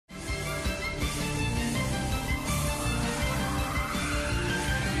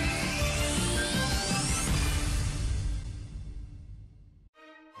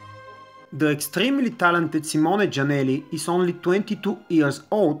The extremely talented Simone Giannelli is only 22 years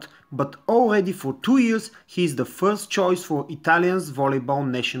old, but already for 2 years he is the first choice for Italian's volleyball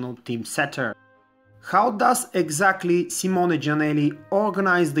national team setter. How does exactly Simone Giannelli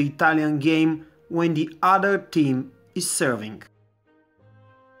organize the Italian game when the other team is serving?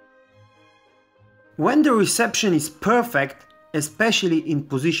 When the reception is perfect, especially in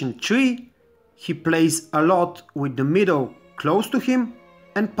position 3, he plays a lot with the middle close to him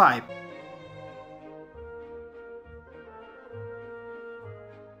and pipe.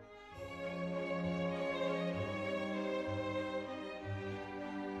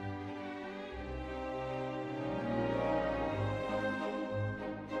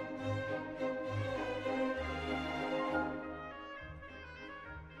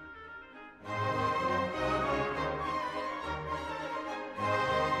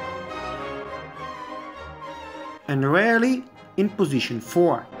 And rarely in position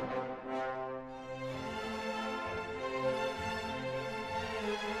 4.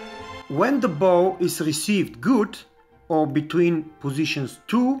 When the ball is received good, or between positions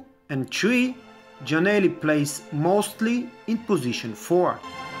 2 and 3, Giannelli plays mostly in position 4.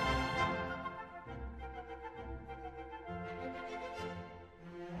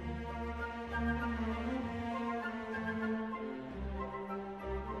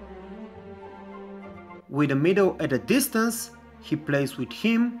 With the middle at a distance, he plays with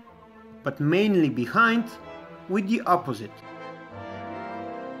him, but mainly behind, with the opposite.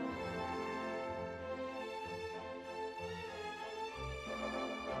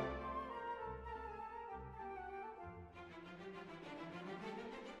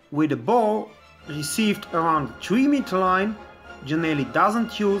 With the ball received around the 3-meter line, Giannelli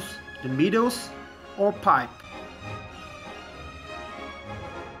doesn't use the middles or pipe.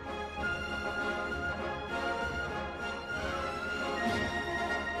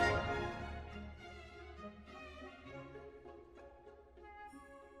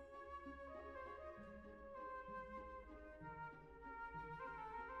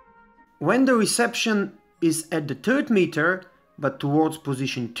 When the reception is at the 3rd meter, but towards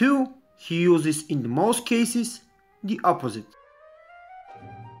position 2, he uses in the most cases the opposite.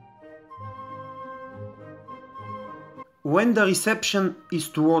 When the reception is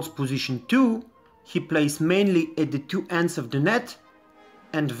towards position 2, he plays mainly at the 2 ends of the net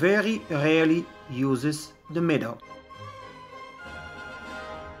and very rarely uses the middle.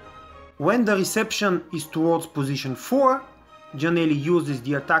 When the reception is towards position 4, Giannelli uses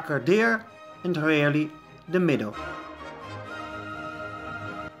the attacker there and rarely the middle.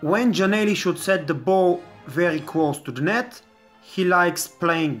 When Giannelli should set the ball very close to the net, he likes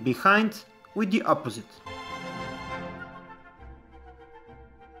playing behind with the opposite.